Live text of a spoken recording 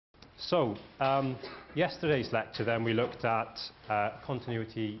So, yesterday's lecture then we looked at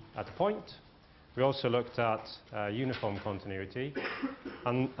continuity at a point. We also looked at uniform continuity.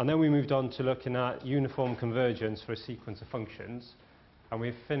 And then we moved on to looking at uniform convergence for a sequence of functions. And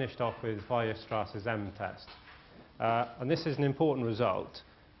we've finished off with Weierstrass's M-test. And this is an important result.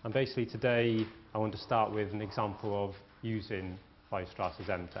 And basically today I want to start with an example of using Weierstrass's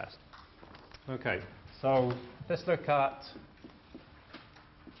M-test. Okay, so let's look at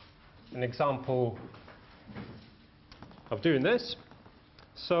an example of doing this.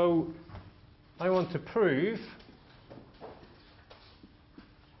 So I want to prove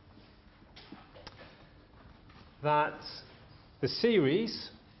that the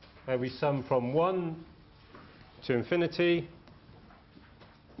series where we sum from 1 to infinity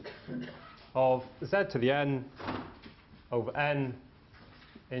of z to the n over n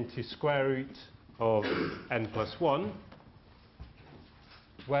into square root of n plus 1,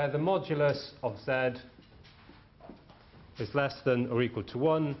 where the modulus of z is less than or equal to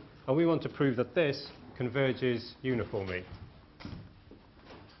 1, and we want to prove that this converges uniformly.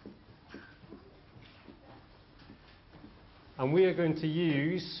 And we are going to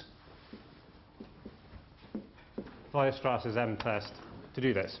use Weierstrass's M-test to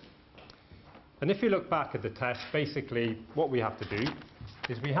do this. And if you look back at the test, basically what we have to do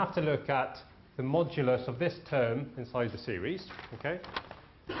is we have to look at the modulus of this term inside the series, okay?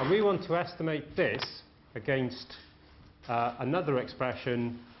 And we want to estimate this against another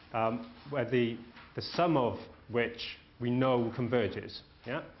expression where the sum of which we know converges,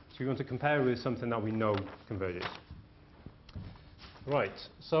 yeah? So we want to compare with something that we know converges. Right,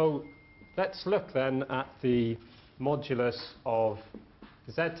 so let's look then at the modulus of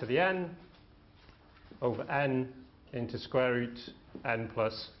z to the n over n into square root n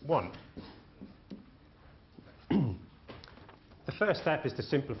plus 1. The first step is to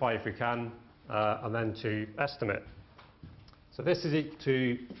simplify if we can, and then to estimate. So this is equal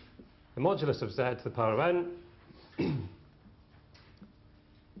to the modulus of z to the power of n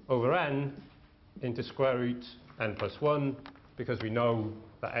over n into square root n plus 1, because we know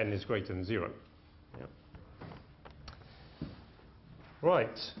that n is greater than 0. Yeah.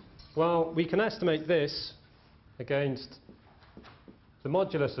 Right, well, we can estimate this against the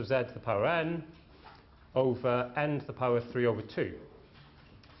modulus of z to the power n over n to the power 3 over 2.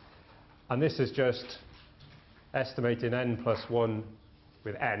 And this is just estimating n plus 1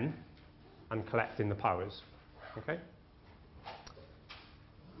 with n and collecting the powers. Okay?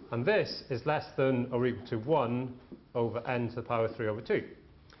 And this is less than or equal to 1 over n to the power 3 over 2.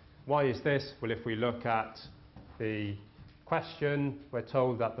 Why is this? Well, if we look at the question, we're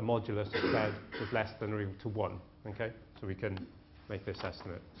told that the modulus of z is less than or equal to 1. Okay? So we can make this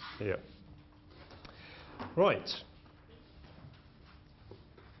estimate here. Right.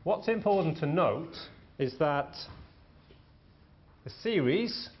 What's important to note is that the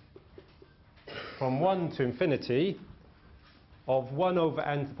series from 1 to infinity of 1 over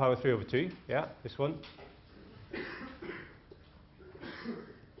n to the power 3 over 2, yeah, this one,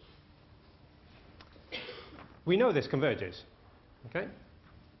 we know this converges, okay?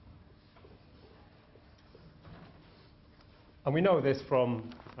 And we know this from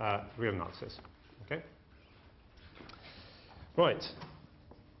real analysis, okay? Right.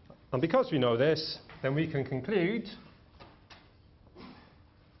 And because we know this, then we can conclude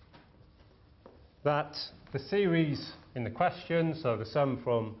that the series in the question, so the sum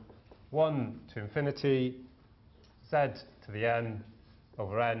from 1 to infinity, z to the n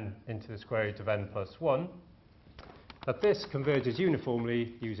over n into the square root of n plus 1, that this converges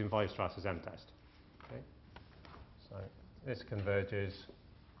uniformly using Weierstrass's M-test. Okay? So this converges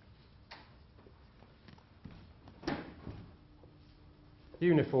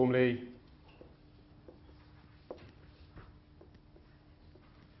uniformly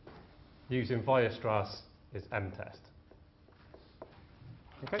using Weierstrass's M-test.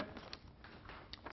 Okay?